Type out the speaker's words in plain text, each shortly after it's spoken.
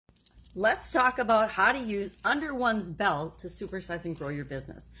Let's talk about how to use under one's belt to supersize and grow your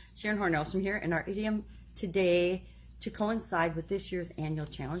business. Sharon Horn-Nelson here, and our idiom today to coincide with this year's annual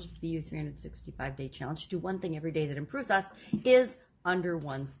challenge, the BU 365-day challenge, to do one thing every day that improves us, is under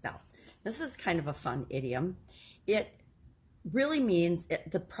one's belt. This is kind of a fun idiom. It really means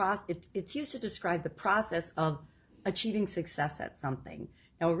it's used to describe the process of achieving success at something.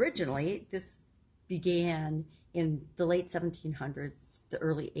 Now, originally, this began in the late 1700s, the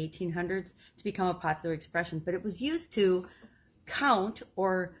early 1800s, to become a popular expression, but it was used to count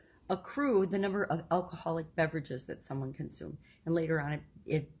or accrue the number of alcoholic beverages that someone consumed. And later on,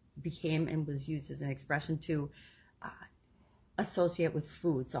 it became and was used as an expression to associate with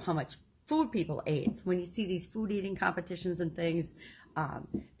food. So how much food people ate. So when you see these food eating competitions and things,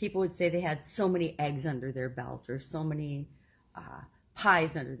 people would say they had so many eggs under their belt or so many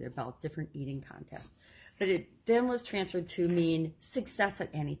pies under their belt, different eating contests. But it then was transferred to mean success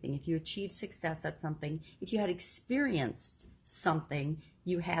at anything. If you achieved success at something, if you had experienced something,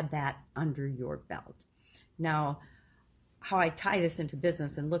 you had that under your belt. Now, how I tie this into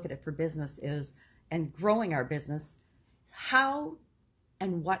business and look at it for business is, and growing our business, how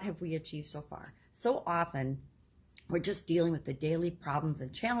and what have we achieved so far? So often, we're just dealing with the daily problems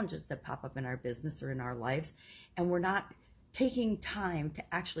and challenges that pop up in our business or in our lives, and we're not taking time to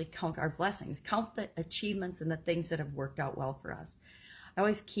actually count our blessings, count the achievements and the things that have worked out well for us. I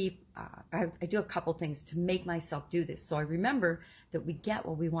always keep, I do a couple things to make myself do this. So I remember that we get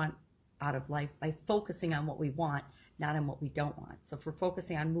what we want out of life by focusing on what we want, not on what we don't want. So if we're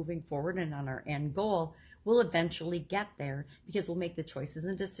focusing on moving forward and on our end goal, we'll eventually get there because we'll make the choices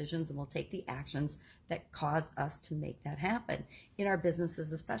and decisions and we'll take the actions that cause us to make that happen in our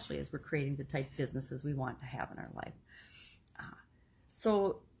businesses, especially as we're creating the type of businesses we want to have in our life.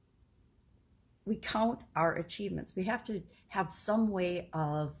 So we count our achievements. We have to have some way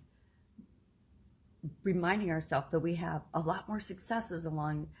of reminding ourselves that we have a lot more successes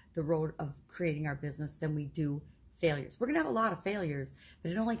along the road of creating our business than we do failures. We're going to have a lot of failures,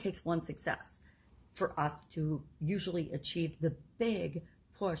 but it only takes one success for us to usually achieve the big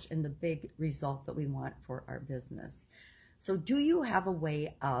push and the big result that we want for our business. So do you have a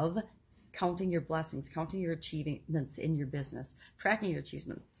way of counting your blessings, counting your achievements in your business, tracking your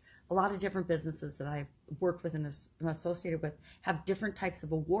achievements? A lot of different businesses that I've worked with and am associated with have different types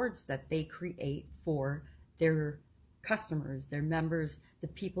of awards that they create for their customers, their members, the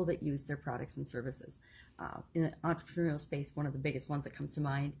people that use their products and services. In the entrepreneurial space, one of the biggest ones that comes to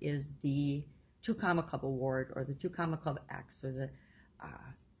mind is the Two Comma Club Award or the Two Comma Club X or the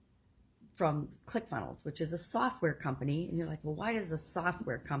from ClickFunnels, which is a software company. And you're like, well, why does a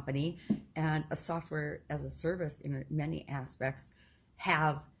software company and a software as a service in many aspects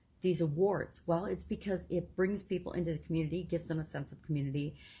have these awards? Well, it's because it brings people into the community, gives them a sense of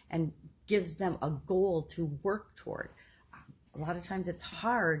community, and gives them a goal to work toward. A lot of times it's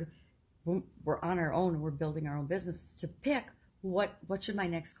hard when we're on our own and we're building our own businesses to pick what should my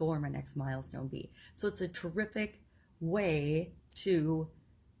next goal or my next milestone be. So it's a terrific way to,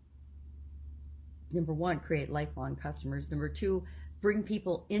 number one, create lifelong customers. Number two, bring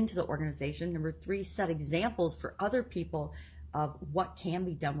people into the organization. Number three, set examples for other people of what can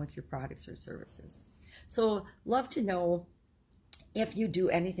be done with your products or services. So love to know if you do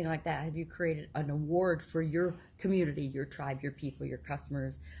anything like that. Have you created an award for your community, your tribe, your people, your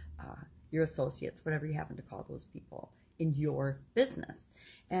customers, your associates, whatever you happen to call those people in your business?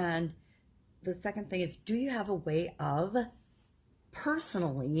 And the second thing is, do you have a way of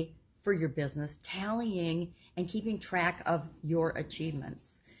personally for your business tallying and keeping track of your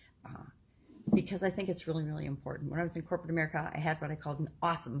achievements? Because I think it's really, really important. When I was in corporate America, I had what I called an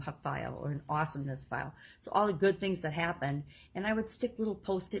awesome file or an awesomeness file. So all the good things that happened, and I would stick little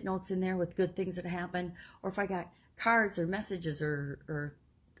Post-it notes in there with good things that happened. Or if I got cards or messages or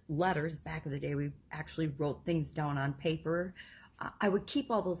letters, back in the day, we actually wrote things down on paper. I would keep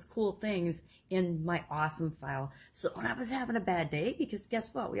all those cool things in my awesome file. So when I was having a bad day, because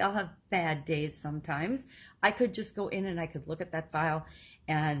guess what? We all have bad days sometimes. I could just go in and I could look at that file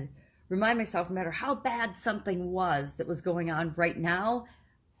and remind myself, no matter how bad something was that was going on right now,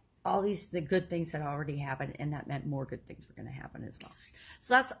 all the good things had already happened, and that meant more good things were going to happen as well.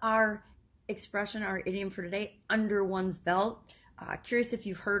 So that's our expression, our idiom for today, under one's belt. Curious if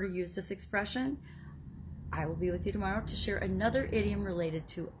you've heard or used this expression. I will be with you tomorrow to share another idiom related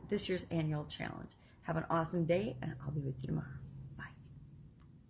to this year's annual challenge. Have an awesome day, and I'll be with you tomorrow.